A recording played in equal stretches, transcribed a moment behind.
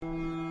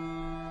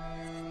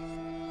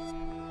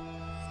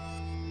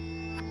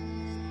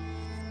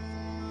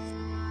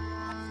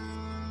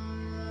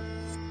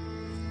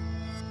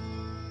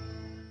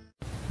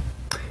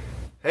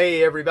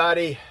Hey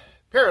everybody,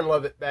 Perrin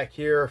Lovett back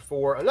here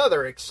for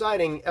another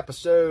exciting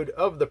episode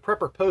of the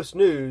Prepper Post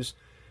News,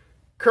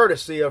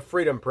 courtesy of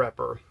Freedom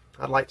Prepper.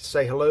 I'd like to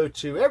say hello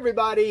to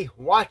everybody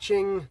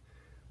watching,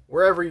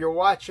 wherever you're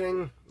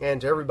watching, and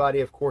to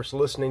everybody, of course,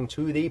 listening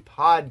to the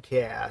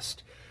podcast.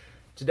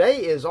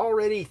 Today is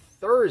already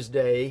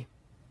Thursday,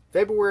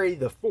 February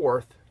the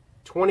 4th,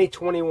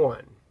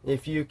 2021,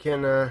 if you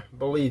can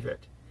believe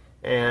it.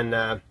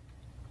 And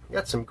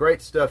got some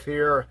great stuff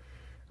here.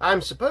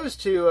 I'm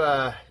supposed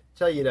to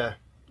tell you to,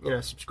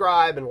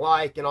 subscribe and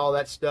like and all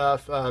that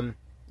stuff.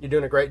 You're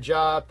doing a great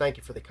job. Thank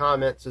you for the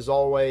comments, as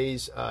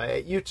always,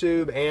 at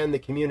YouTube and the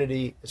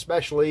community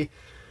especially.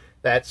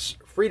 That's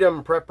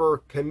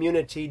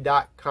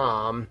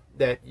freedompreppercommunity.com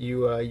that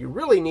you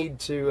really need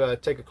to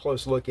take a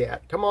close look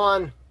at. Come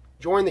on,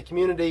 join the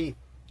community.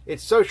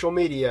 It's social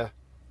media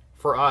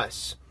for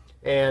us.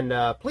 And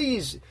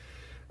please,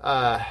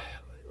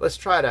 let's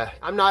try to,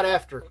 I'm not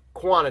after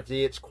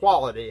quantity, it's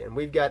quality, and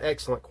we've got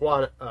excellent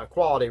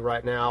quality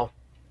right now.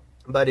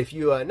 But if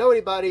you know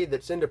anybody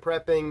that's into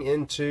prepping,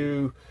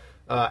 into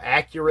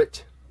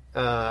accurate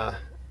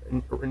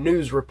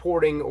news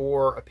reporting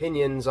or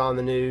opinions on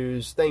the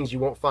news, things you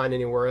won't find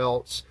anywhere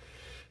else,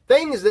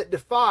 things that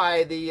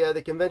defy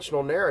the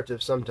conventional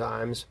narrative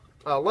sometimes,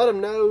 let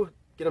them know,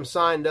 get them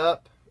signed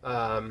up.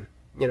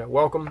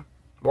 Welcome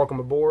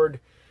aboard.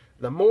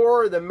 The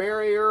more, the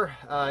merrier.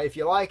 If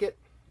you like it,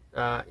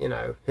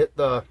 hit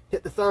the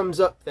thumbs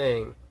up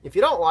thing. If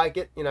you don't like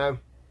it,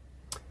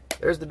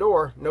 there's the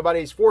door.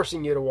 Nobody's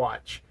forcing you to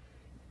watch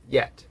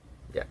yet.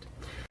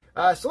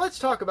 So let's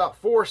talk about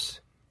force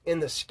in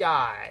the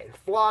sky,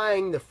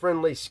 flying the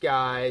friendly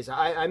skies.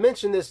 I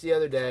mentioned this the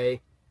other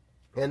day,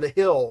 and The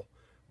Hill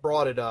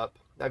brought it up.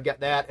 I've got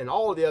that and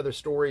all of the other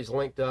stories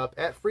linked up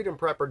at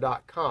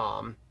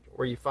freedomprepper.com,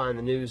 where you find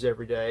the news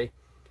every day.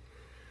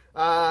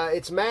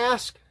 It's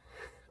mask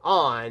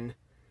on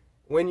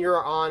when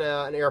you're on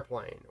an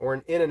airplane or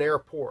in an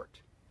airport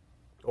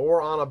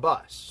or on a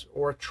bus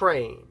or a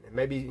train,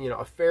 maybe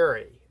a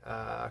ferry,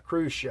 a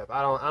cruise ship.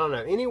 I don't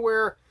know,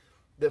 anywhere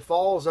that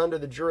falls under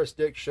the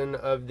jurisdiction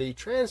of the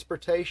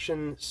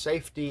Transportation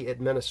Safety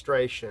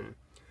Administration,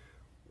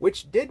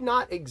 which did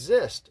not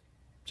exist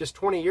just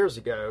 20 years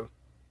ago,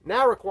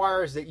 now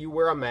requires that you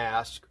wear a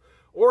mask,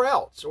 or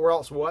else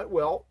what?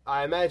 Well,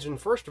 I imagine,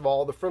 first of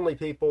all, the friendly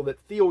people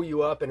that fuel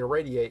you up and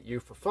irradiate you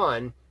for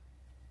fun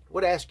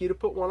would ask you to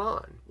put one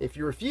on. If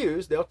you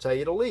refuse, they'll tell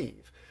you to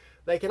leave.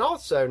 They can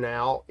also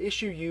now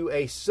issue you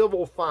a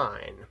civil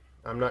fine.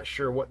 I'm not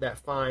sure what that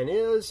fine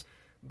is,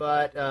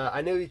 but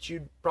I know that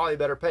you'd probably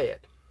better pay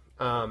it,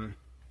 or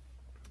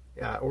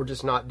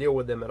just not deal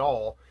with them at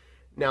all.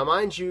 Now,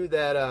 mind you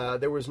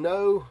that there was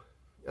no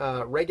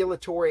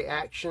regulatory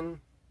action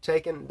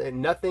taken.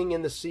 Nothing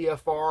in the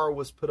CFR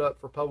was put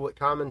up for public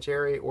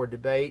commentary or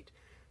debate.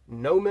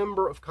 No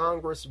member of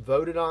Congress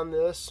voted on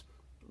this.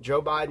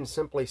 Joe Biden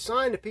simply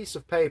signed a piece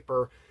of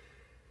paper,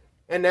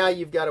 and now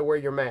you've got to wear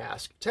your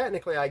mask.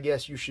 Technically, I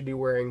guess you should be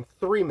wearing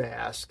 3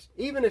 masks,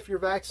 even if you're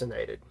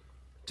vaccinated,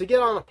 to get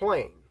on a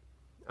plane.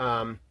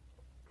 And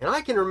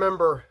I can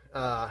remember,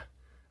 I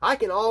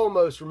can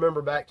almost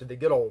remember back to the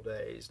good old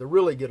days, the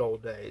really good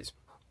old days.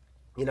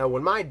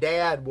 When my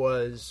dad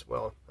was,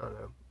 I don't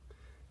know,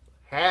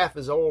 half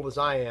as old as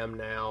I am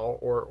now,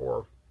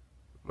 or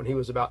when he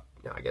was about,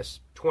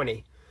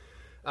 20,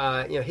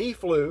 he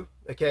flew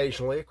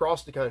occasionally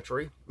across the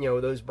country.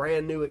 Those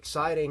brand new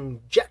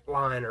exciting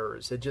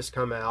jetliners had just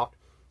come out.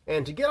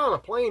 And to get on a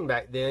plane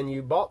back then,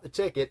 you bought the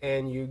ticket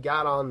and you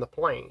got on the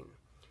plane.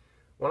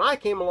 When I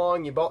came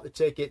along, you bought the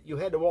ticket, you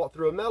had to walk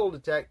through a metal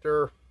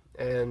detector,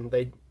 and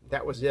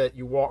that was it.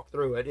 You walked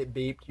through it, it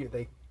beeped,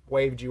 they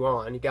waved you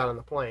on, you got on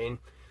the plane.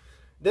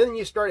 Then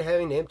you started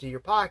having to empty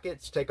your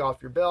pockets, take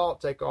off your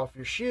belt, take off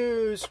your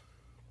shoes,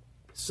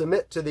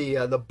 submit to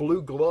the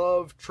blue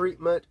glove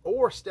treatment,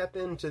 or step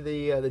into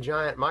the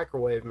giant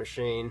microwave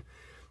machine,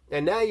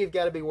 and now you've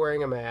got to be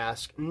wearing a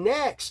mask.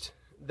 Next,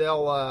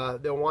 they'll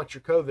want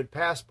your COVID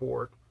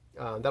passport.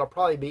 That'll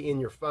probably be in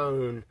your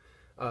phone.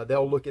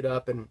 They'll look it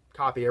up and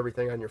copy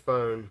everything on your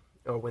phone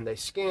when they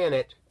scan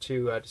it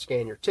to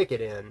scan your ticket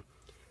in.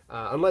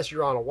 Unless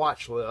you're on a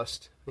watch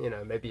list,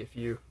 maybe if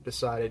you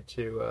decided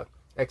to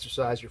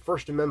exercise your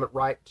First Amendment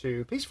right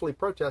to peacefully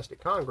protest at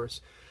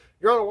Congress,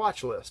 you're on a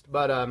watch list.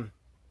 But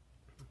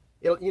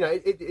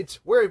it's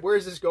where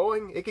is this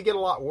going? It could get a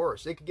lot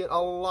worse.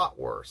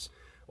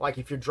 Like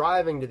if you're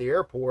driving to the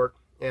airport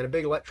and a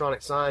big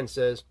electronic sign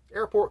says,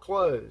 "Airport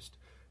closed.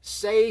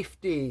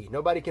 Safety.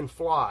 Nobody can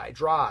fly.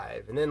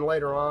 Drive." And then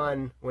later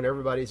on, when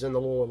everybody's in the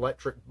little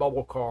electric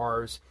bubble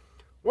cars,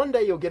 one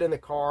day you'll get in the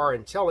car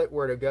and tell it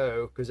where to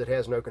go because it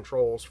has no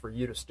controls for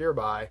you to steer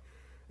by.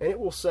 And it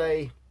will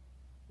say,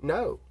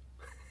 no.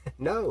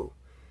 No.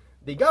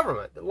 The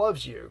government that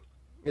loves you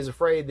is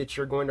afraid that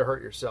you're going to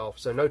hurt yourself,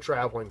 so no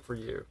traveling for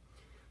you.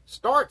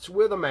 Starts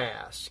with a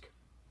mask.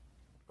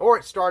 Or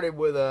it started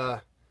with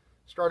the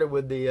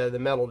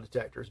metal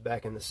detectors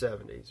back in the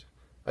 70s.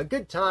 A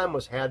good time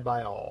was had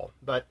by all.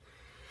 But,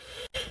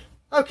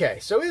 okay,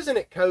 so isn't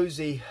it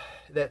cozy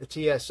that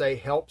the TSA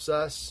helps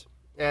us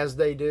as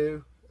they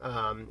do.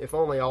 If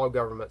only all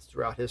governments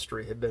throughout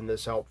history had been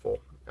this helpful.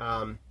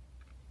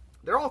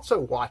 They're also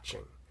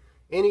watching.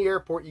 Any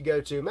airport you go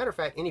to, matter of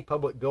fact, any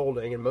public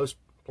building, and most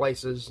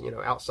places,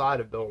 outside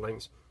of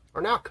buildings,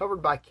 are now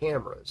covered by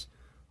cameras.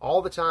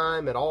 All the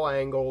time, at all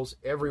angles,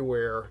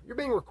 everywhere. You're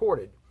being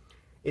recorded.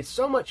 It's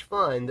so much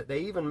fun that they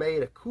even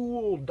made a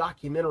cool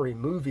documentary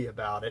movie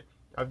about it.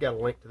 I've got a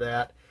link to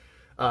that.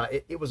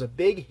 It was a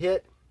big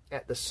hit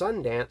at the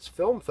Sundance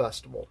Film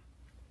Festival.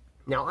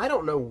 Now, I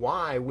don't know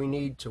why we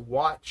need to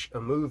watch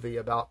a movie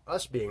about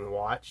us being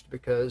watched,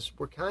 because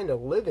we're kind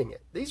of living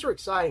it. These are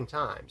exciting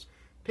times.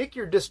 Pick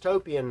your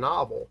dystopian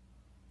novel.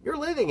 You're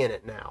living in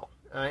it now.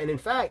 And in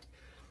fact,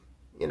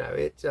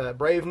 it's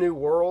Brave New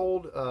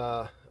World,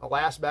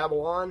 Alas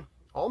Babylon,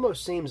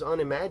 almost seems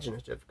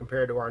unimaginative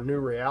compared to our new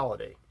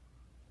reality.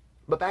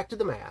 But back to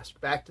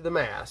the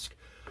mask.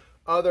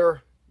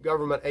 Other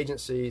government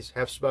agencies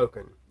have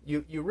spoken.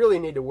 You really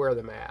need to wear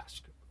the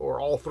mask, or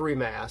all 3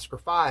 masks, or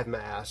 5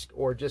 masks,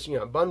 or just,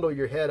 bundle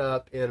your head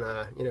up in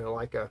a,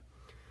 like a,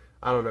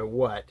 I don't know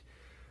what.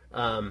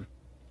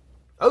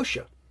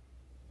 OSHA,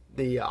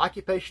 the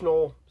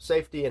Occupational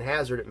Safety and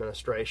Hazard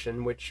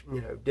Administration, which,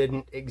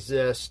 didn't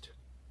exist,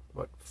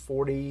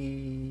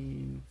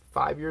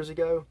 45 years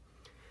ago,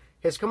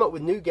 has come up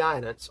with new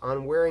guidance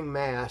on wearing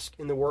masks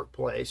in the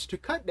workplace to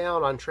cut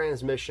down on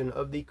transmission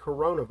of the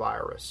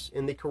coronavirus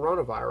in the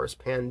coronavirus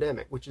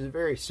pandemic, which is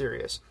very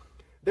serious.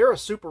 They're a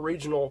super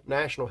regional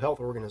national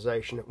health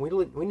organization, and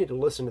we need to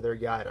listen to their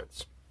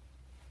guidance.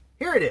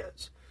 Here it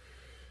is.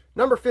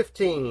 Number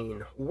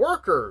 15,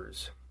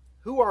 workers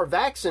who are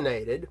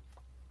vaccinated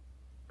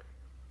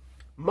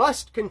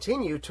must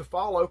continue to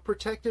follow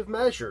protective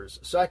measures,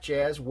 such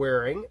as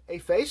wearing a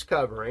face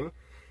covering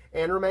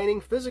and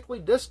remaining physically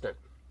distant,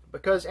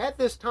 because at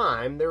this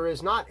time there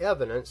is not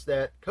evidence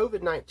that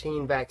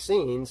COVID-19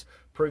 vaccines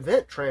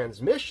prevent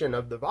transmission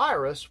of the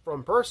virus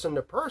from person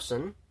to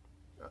person.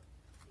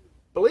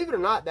 Believe it or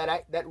not,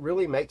 that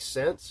really makes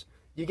sense.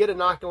 You get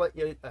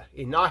inoculated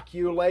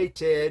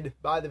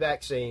by the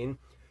vaccine,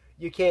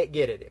 you can't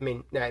get it. I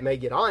mean, now it may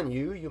get on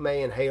you, you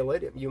may inhale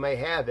it, you may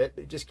have it,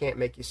 but it just can't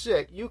make you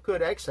sick. You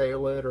could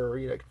exhale it, or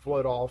it could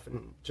float off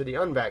to the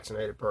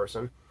unvaccinated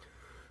person.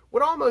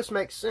 Would almost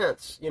make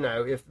sense,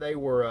 if they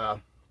were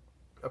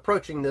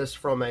approaching this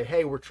from a,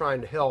 hey, we're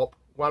trying to help,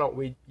 why don't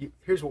we,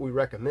 here's what we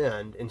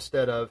recommend,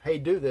 instead of, hey,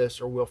 do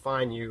this or we'll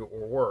fine you,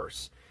 or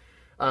worse.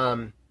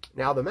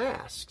 Now the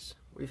masks.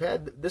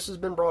 This has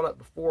been brought up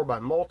before by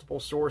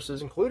multiple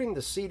sources, including the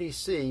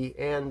CDC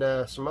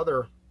and some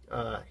other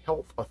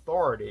health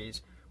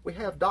authorities. We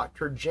have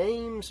Dr.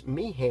 James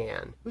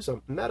Meehan, who's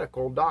a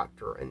medical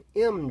doctor, an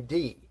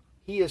MD.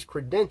 He is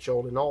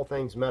credentialed in all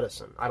things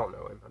medicine. I don't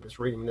know him. I'm just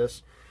reading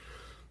this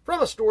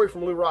from a story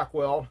from Lou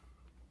Rockwell.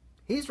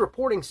 He's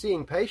reporting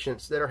seeing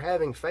patients that are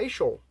having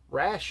facial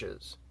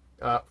rashes,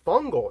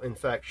 fungal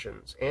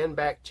infections, and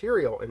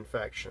bacterial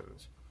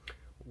infections.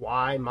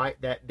 Why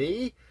might that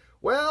be?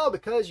 Well,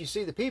 because you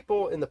see, the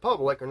people in the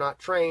public are not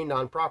trained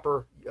on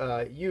proper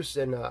use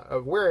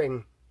of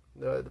wearing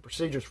the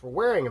procedures for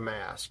wearing a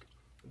mask.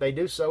 They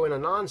do so in a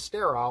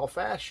non-sterile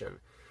fashion.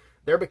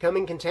 They're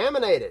becoming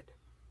contaminated.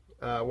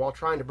 While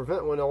trying to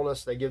prevent one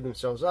illness, they give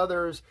themselves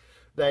others.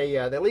 They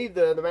leave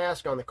the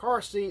mask on the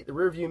car seat, the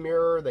rearview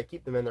mirror. They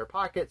keep them in their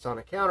pockets, on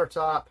a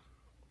countertop.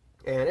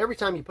 And every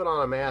time you put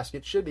on a mask,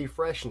 it should be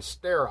fresh and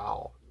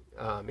sterile.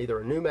 Either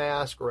a new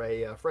mask or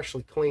a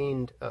freshly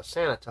cleaned,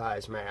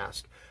 sanitized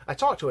mask. I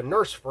talked to a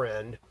nurse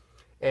friend,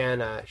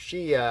 and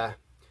she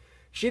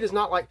does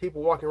not like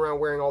people walking around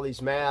wearing all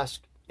these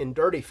masks in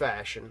dirty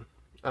fashion,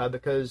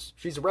 because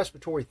she's a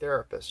respiratory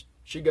therapist.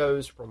 She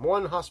goes from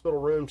one hospital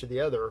room to the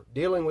other,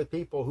 dealing with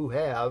people who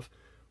have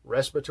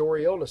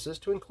respiratory illnesses,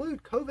 to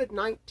include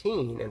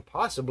COVID-19 and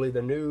possibly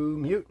the new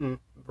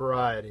mutant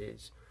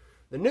varieties.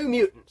 The New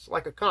Mutants,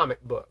 like a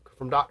comic book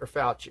from Dr.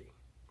 Fauci.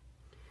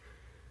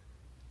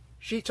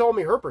 She told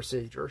me her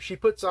procedure. She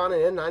puts on an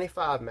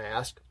N95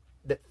 mask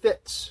that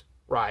fits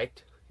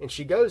right, and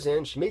she goes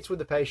in, she meets with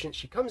the patient,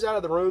 she comes out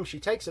of the room, she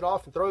takes it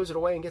off and throws it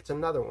away and gets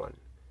another one.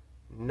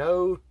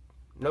 No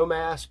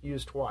mask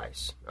used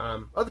twice.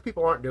 Other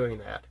people aren't doing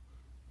that.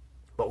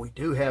 But we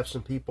do have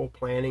some people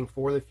planning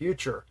for the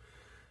future.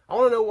 I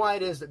want to know why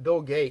it is that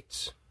Bill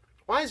Gates,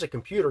 why is a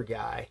computer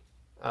guy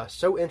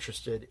so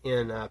interested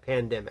in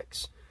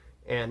pandemics?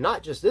 And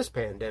not just this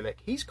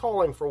pandemic, he's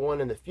calling for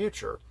one in the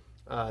future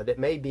that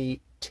may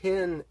be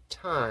 10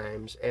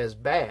 times as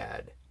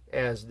bad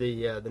as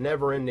the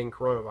never-ending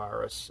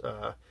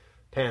coronavirus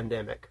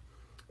pandemic.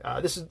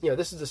 This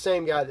is the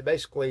same guy that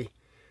basically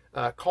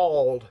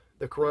called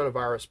the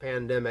coronavirus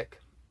pandemic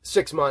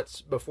 6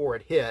 months before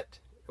it hit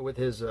with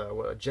his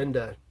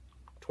Agenda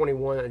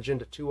 21,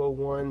 Agenda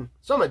 201,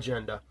 some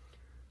agenda.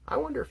 I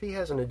wonder if he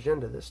has an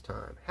agenda this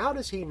time. How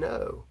does he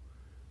know?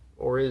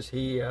 Or is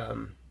he,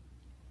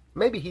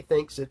 maybe he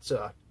thinks it's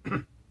a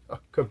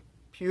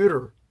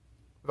computer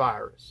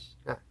virus.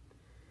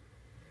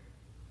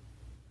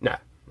 No,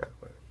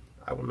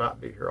 I will not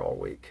be here all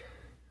week.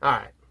 All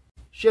right,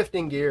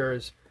 shifting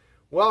gears.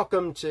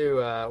 welcome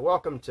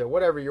to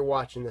whatever you're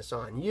watching this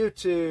on.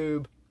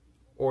 YouTube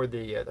or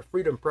the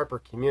Freedom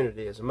Prepper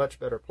community is a much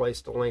better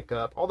place to link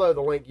up, although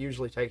the link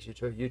usually takes you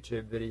to a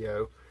YouTube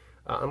video,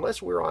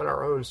 unless we're on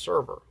our own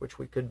server, which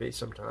we could be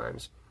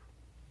sometimes.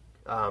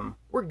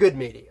 We're good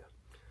media,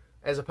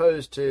 as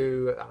opposed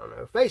to, I don't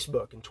know,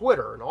 Facebook and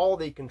Twitter and all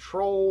the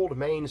controlled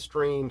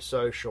mainstream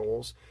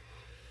socials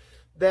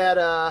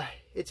that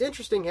it's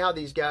interesting how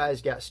these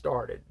guys got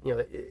started. You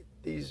know,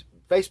 these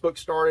Facebook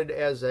started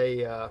as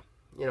a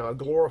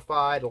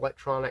glorified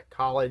electronic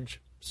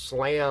college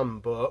slam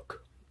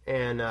book,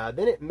 and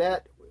then it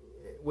met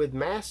with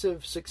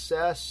massive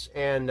success,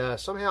 and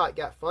somehow it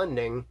got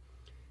funding,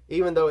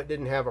 even though it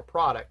didn't have a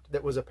product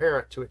that was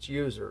apparent to its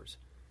users.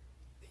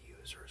 The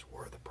users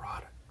were the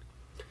product.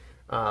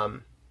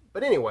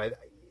 But anyway,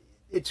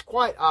 it's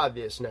quite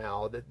obvious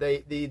now that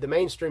the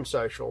mainstream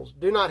socials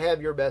do not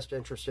have your best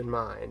interest in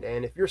mind.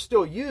 And if you're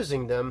still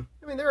using them,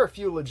 I mean, there are a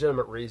few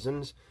legitimate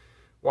reasons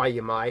why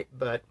you might,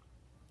 but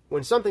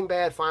when something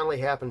bad finally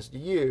happens to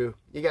you,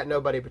 you got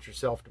nobody but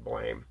yourself to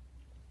blame.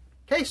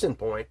 Case in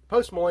point,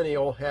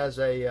 Postmillennial has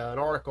an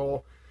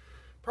article.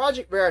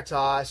 Project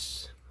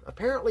Veritas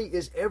apparently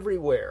is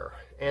everywhere,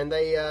 and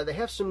they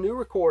have some new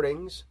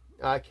recordings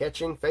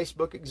catching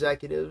Facebook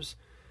executives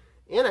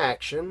in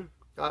action,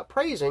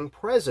 praising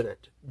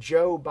President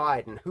Joe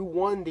Biden, who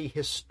won the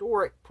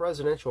historic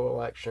presidential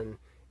election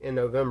in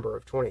November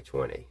of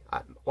 2020.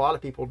 A lot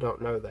of people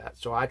don't know that,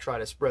 so I try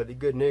to spread the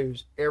good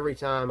news every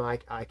time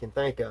I can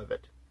think of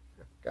it.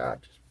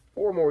 God, just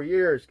 4 more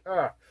years,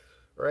 or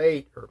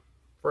 8, or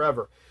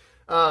forever.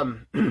 And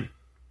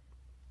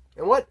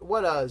what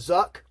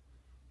Zuck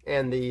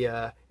and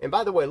and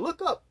by the way,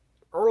 look up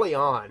early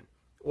on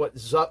what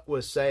Zuck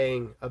was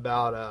saying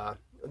about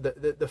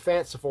the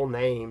fanciful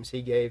names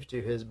he gave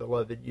to his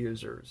beloved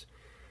users.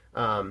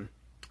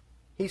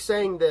 He's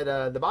saying that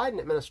the Biden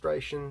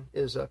administration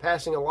is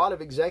passing a lot of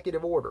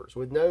executive orders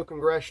with no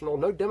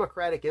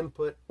Democratic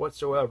input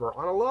whatsoever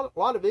on a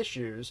lot of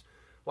issues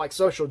like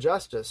social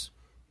justice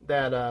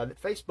that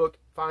Facebook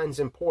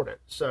finds important.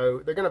 So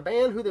they're going to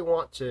ban who they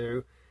want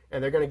to,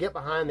 and they're going to get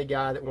behind the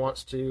guy that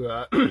wants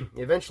to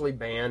eventually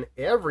ban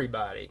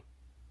everybody.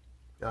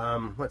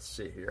 Let's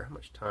see here. How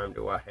much time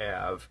do I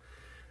have?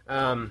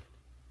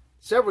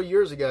 Several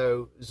years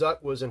ago,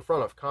 Zuck was in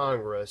front of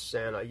Congress,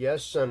 and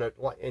yes, Senator,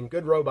 in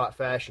good robot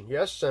fashion,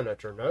 yes,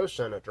 Senator, no,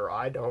 Senator,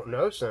 I don't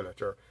know,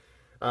 Senator.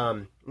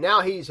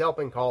 Now he's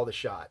helping call the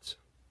shots.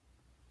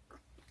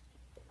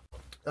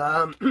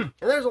 And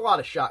there's a lot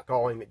of shot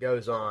calling that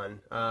goes on.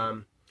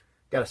 Got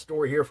a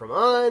story here from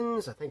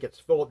UNS, I think it's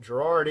Philip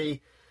Girardi,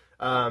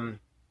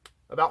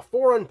 about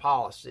foreign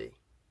policy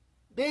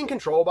being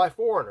controlled by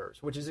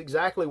foreigners, which is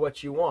exactly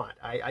what you want.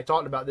 I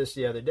talked about this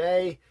the other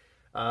day.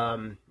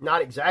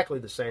 Not exactly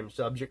the same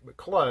subject, but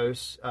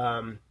close.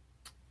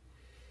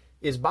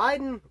 Is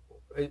Biden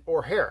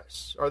or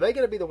Harris, are they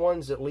going to be the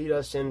ones that lead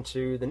us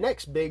into the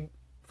next big,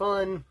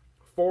 fun,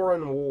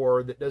 foreign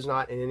war that does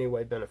not in any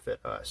way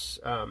benefit us?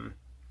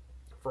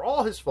 For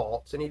all his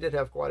faults, and he did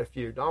have quite a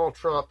few, Donald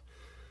Trump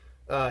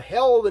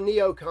held the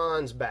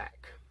neocons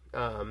back,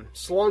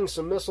 slung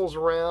some missiles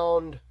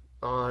around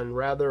on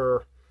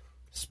rather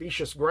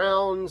specious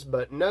grounds,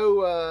 but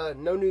no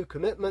new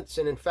commitments,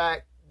 and in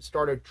fact,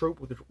 started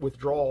troop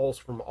withdrawals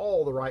from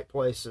all the right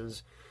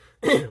places.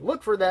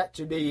 Look for that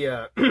to be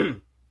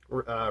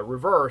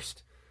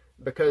reversed,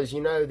 because, you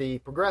know, the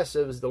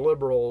progressives, the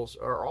liberals,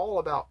 are all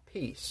about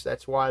peace.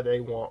 That's why they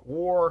want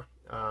war.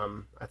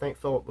 I think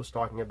Philip was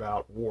talking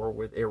about war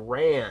with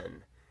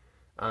Iran.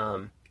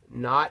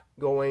 Not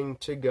going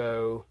to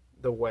go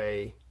the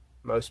way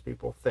most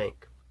people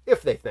think.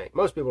 If they think.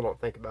 Most people don't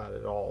think about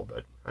it at all,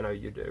 but I know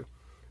you do.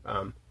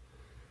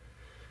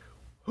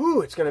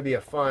 It's going to be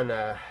a fun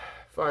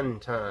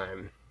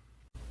time.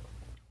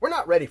 We're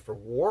not ready for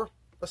war.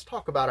 Let's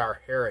talk about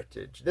our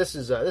heritage. This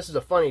is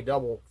a funny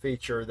double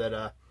feature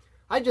that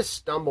I just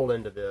stumbled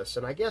into this,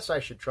 and I guess I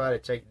should try to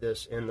take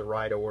this in the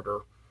right order.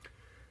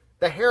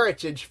 The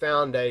Heritage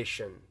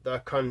Foundation, the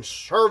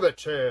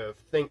conservative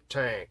think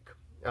tank,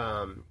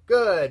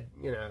 good,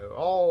 you know,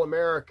 all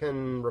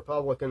American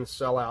Republican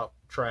sellout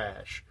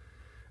trash.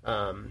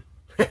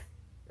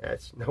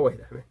 That's no way.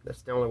 I mean,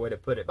 that's the only way to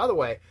put it. By the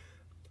way,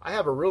 I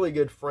have a really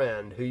good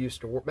friend who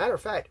used to work. Matter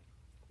of fact,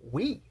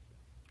 we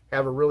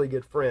have a really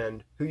good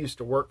friend who used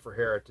to work for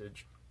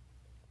Heritage.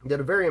 Did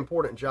a very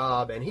important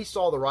job, and he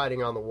saw the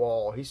writing on the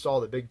wall. He saw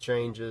the big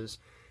changes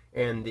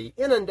and the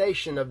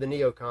inundation of the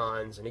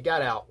neocons, and he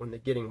got out when the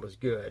getting was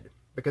good,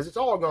 because it's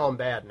all gone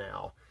bad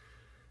now.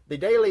 The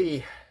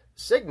Daily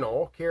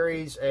Signal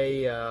carries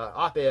a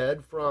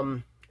op-ed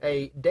from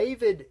a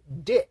David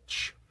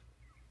Ditch.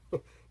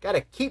 Got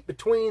to keep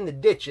between the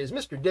ditches.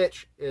 Mr.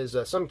 Ditch is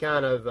some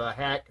kind of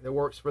hack that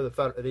works for the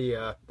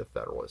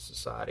Federalist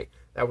Society.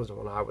 That was the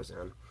one I was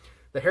in.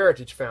 The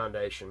Heritage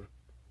Foundation.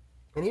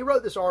 And he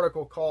wrote this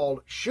article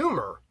called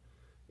 "Schumer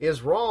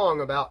is Wrong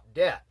About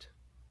Debt.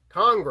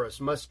 Congress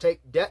Must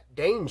Take Debt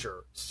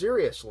Danger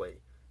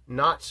Seriously,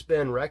 Not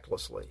Spend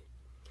Recklessly."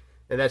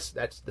 And that's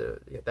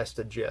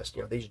the gist.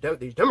 These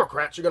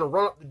Democrats are going to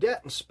run up the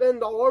debt and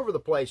spend all over the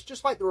place,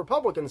 just like the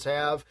Republicans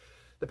have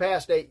the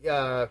past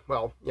anytime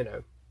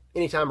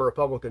a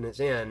Republican is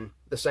in,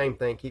 the same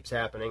thing keeps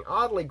happening.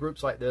 Oddly,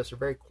 groups like this are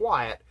very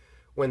quiet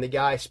when the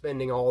guy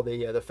spending all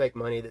the fake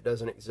money that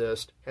doesn't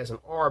exist has an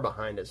R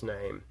behind his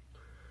name.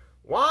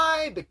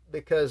 Why?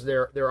 Because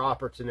they're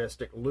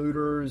opportunistic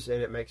looters,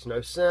 and it makes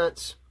no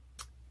sense.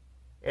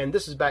 And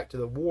this is back to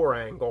the war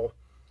angle.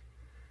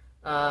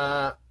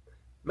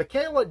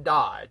 Michaela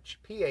Dodge,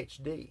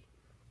 PhD,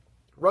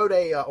 wrote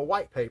a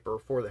white paper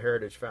for the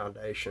Heritage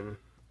Foundation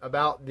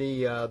about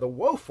the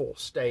woeful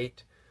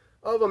state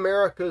of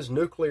America's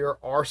nuclear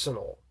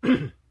arsenal.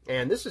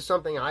 And this is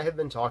something I have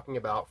been talking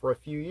about for a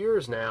few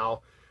years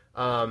now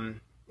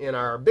in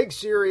our big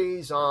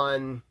series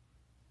on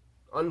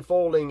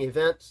unfolding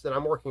events that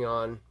I'm working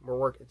on.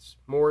 More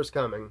is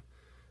coming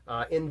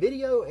in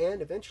video,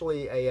 and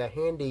eventually a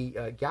handy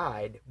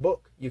guide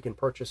book you can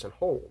purchase and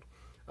hold.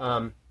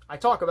 I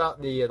talk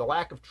about the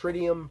lack of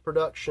tritium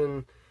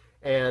production,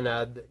 and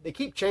they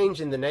keep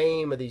changing the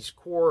name of these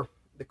core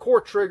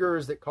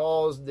triggers that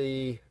cause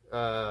the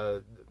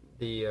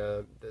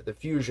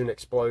fusion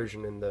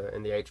explosion in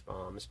the H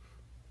bombs.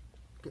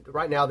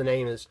 Right now, the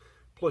name is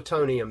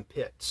plutonium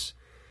pits,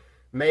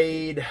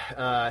 made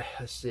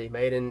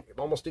in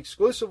almost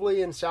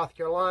exclusively in South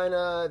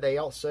Carolina. They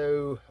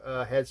also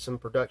had some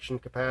production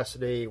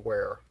capacity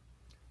where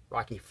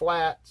Rocky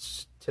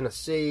Flats,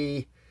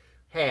 Tennessee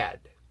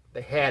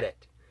They had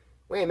it.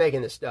 We ain't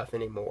making this stuff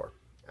anymore.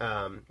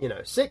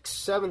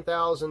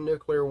 7,000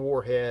 nuclear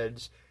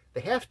warheads.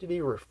 They have to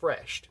be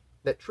refreshed.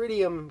 That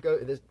tritium,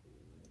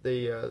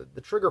 the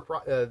trigger,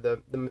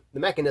 the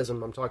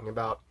mechanism I'm talking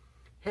about,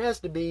 has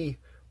to be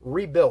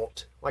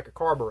rebuilt like a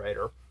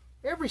carburetor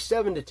every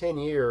 7 to 10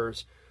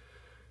 years,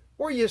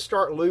 or you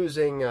start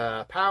losing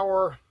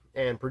power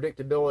and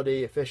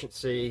predictability,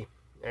 efficiency,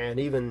 and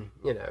even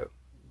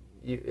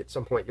at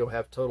some point you'll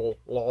have total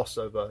loss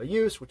of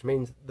use, which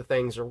means the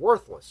things are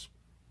worthless.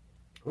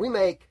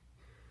 I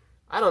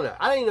don't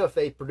even know if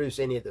they produce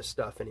any of this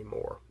stuff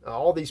anymore.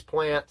 All these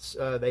plants,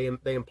 they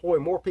employ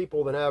more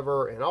people than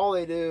ever, and all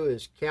they do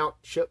is count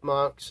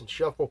chipmunks and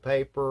shuffle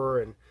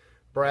paper and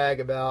brag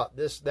about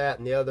this, that,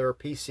 and the other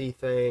PC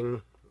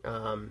thing.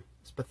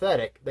 It's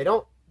pathetic. They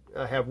don't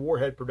have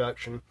warhead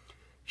production.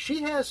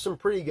 She has some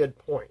pretty good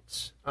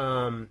points,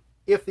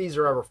 if these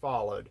are ever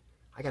followed.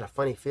 I got a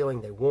funny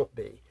feeling they won't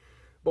be.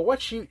 But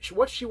what she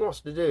wants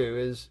to do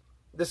is,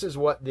 this is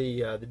what the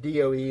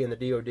DOE and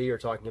the DOD are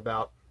talking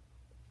about,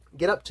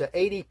 get up to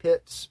 80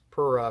 pits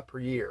per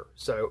year.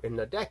 So in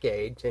a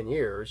decade, 10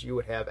 years, you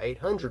would have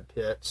 800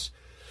 pits,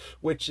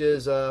 which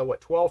is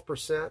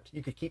 12%.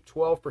 You could keep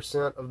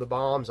 12% of the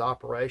bombs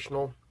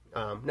operational.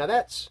 Now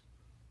that's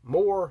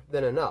more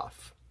than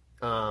enough.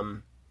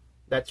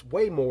 That's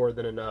way more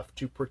than enough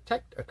to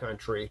protect a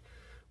country.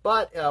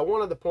 But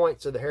one of the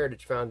points of the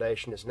Heritage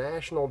Foundation is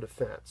national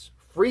defense.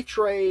 Free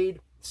trade,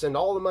 send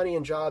all the money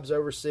and jobs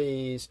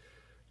overseas,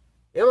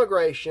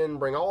 immigration,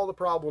 bring all the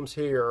problems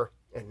here,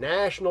 and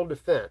national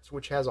defense,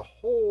 which has a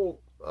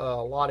whole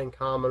lot in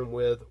common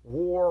with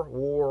war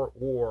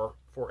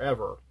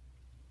forever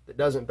that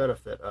doesn't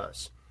benefit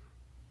us.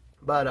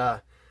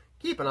 But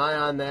keep an eye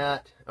on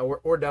that,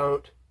 or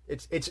don't.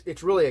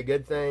 It's really a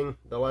good thing.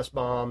 The less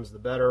bombs, the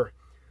better.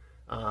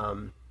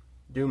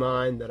 Do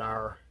mind that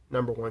our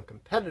number one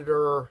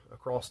competitor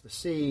across the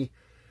sea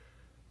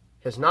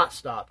has not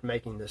stopped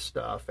making this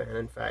stuff, and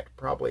in fact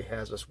probably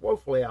has us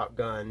woefully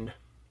outgunned,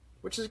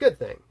 which is a good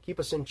thing. Keep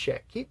us in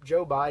check. Keep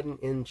Joe Biden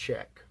in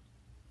check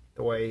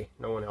the way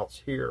no one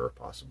else here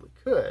possibly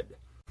could.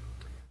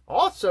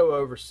 Also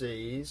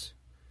overseas,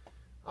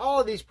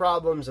 all of these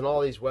problems in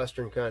all these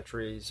Western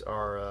countries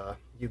are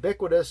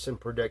ubiquitous and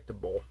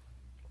predictable.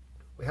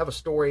 We have a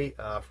story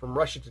from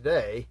Russia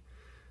Today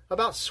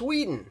about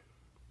Sweden.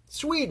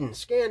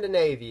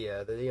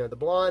 Scandinavia, the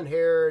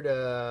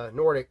blonde-haired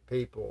Nordic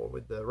people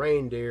with the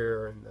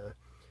reindeer and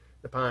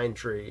the pine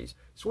trees.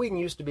 Sweden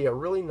used to be a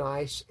really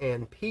nice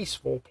and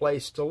peaceful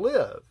place to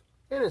live,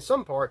 and in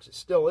some parts it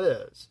still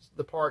is.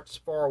 The parts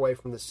far away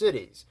from the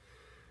cities.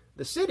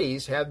 The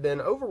cities have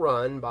been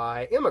overrun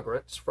by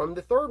immigrants from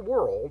the third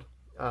world,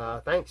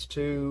 thanks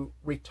to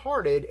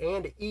retarded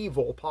and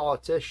evil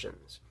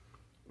politicians.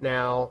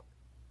 Now,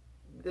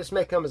 this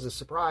may come as a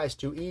surprise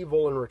to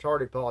evil and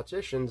retarded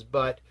politicians,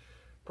 but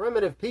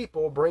primitive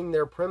people bring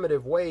their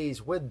primitive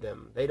ways with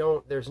them.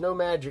 There's no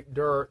magic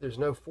dirt, there's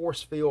no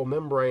force field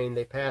membrane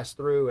they pass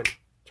through and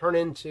turn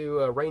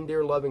into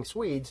reindeer-loving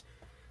Swedes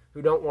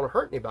who don't want to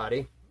hurt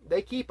anybody.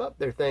 They keep up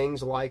their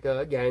things like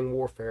gang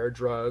warfare,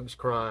 drugs,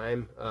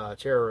 crime,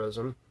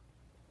 terrorism.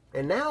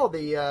 And now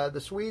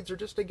the Swedes are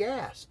just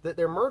aghast that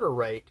their murder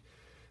rate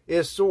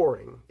is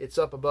soaring. It's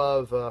up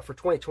above, for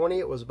 2020,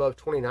 it was above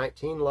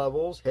 2019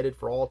 levels, headed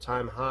for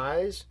all-time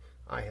highs.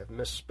 I have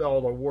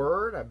misspelled a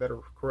word. I better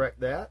correct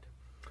that.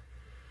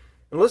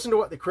 And listen to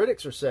what the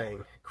critics are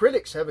saying.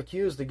 Critics have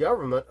accused the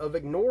government of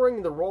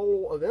ignoring the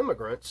role of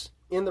immigrants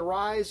in the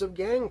rise of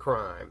gang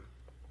crime.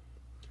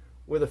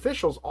 with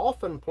officials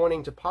often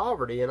pointing to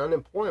poverty and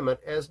unemployment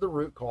as the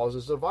root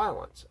causes of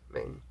violence. I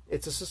mean,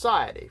 it's a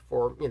society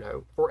for,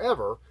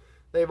 forever.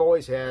 They've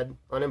always had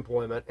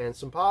unemployment and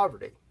some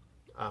poverty.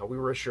 We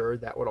were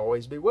assured that would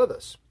always be with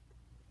us.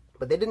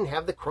 But they didn't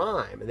have the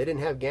crime, and they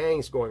didn't have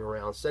gangs going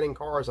around setting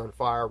cars on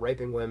fire,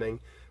 raping women,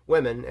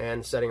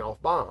 and setting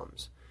off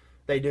bombs.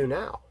 They do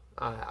now.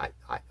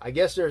 I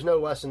guess there's no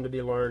lesson to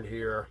be learned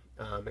here,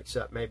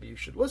 except maybe you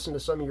should listen to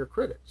some of your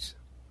critics.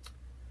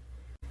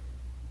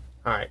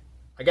 All right,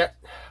 I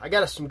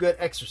got some good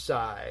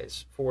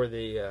exercise for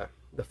the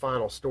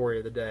final story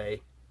of the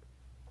day.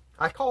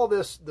 I call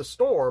this the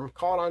storm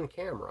caught on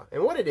camera,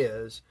 and what it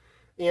is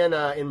in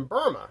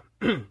Burma,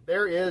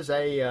 there's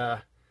a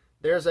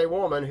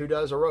woman who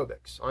does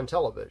aerobics on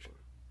television,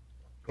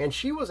 and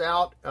she was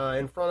out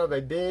in front of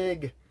a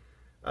big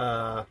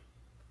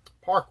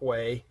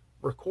parkway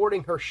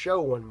recording her show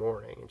one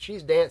morning, and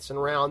she's dancing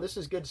around. This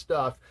is good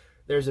stuff.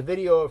 There's a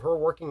video of her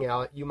working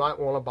out. You might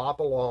want to bop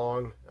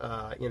along,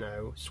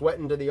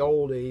 sweating to the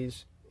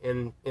oldies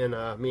in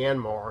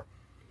Myanmar.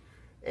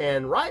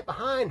 And right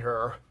behind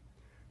her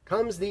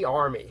comes the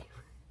army,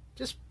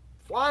 just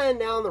flying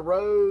down the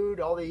road,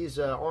 all these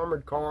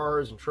armored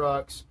cars and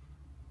trucks,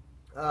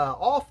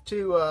 off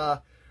to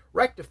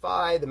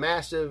rectify the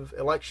massive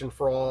election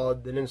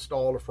fraud that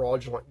installed a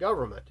fraudulent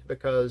government.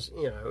 Because,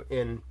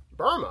 in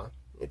Burma,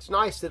 it's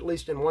nice that at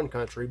least in one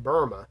country,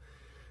 Burma,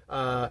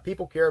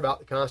 people care about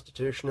the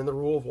Constitution and the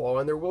rule of law,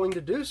 and they're willing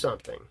to do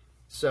something.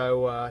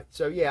 So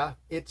yeah,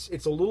 it's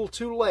a little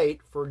too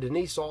late for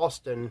Denise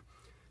Austin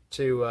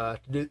to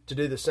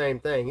do the same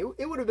thing.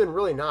 It would have been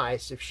really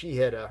nice if she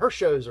had. Her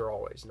shows are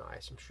always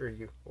nice. I'm sure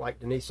you like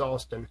Denise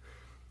Austin.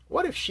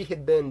 What if she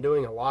had been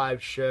doing a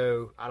live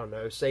show, I don't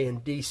know, say in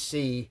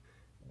D.C.,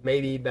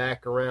 maybe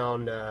back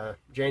around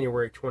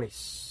January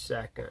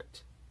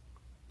 22nd?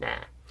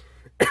 Nah.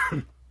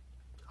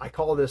 I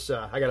call this,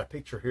 I got a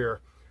picture here,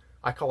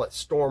 I call it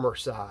Stormer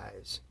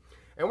Size.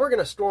 And we're going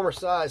to Stormer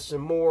Size some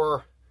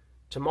more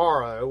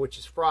tomorrow, which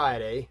is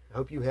Friday. I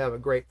hope you have a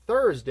great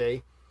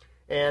Thursday.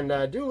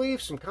 And do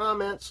leave some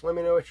comments. Let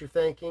me know what you're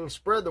thinking.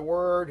 Spread the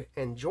word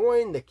and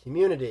join the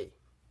community.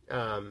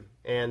 And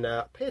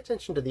pay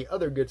attention to the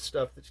other good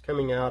stuff that's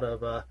coming out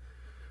of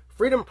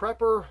Freedom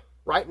Prepper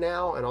right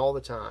now and all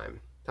the time.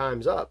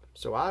 Time's up.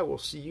 So I will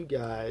see you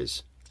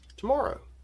guys tomorrow.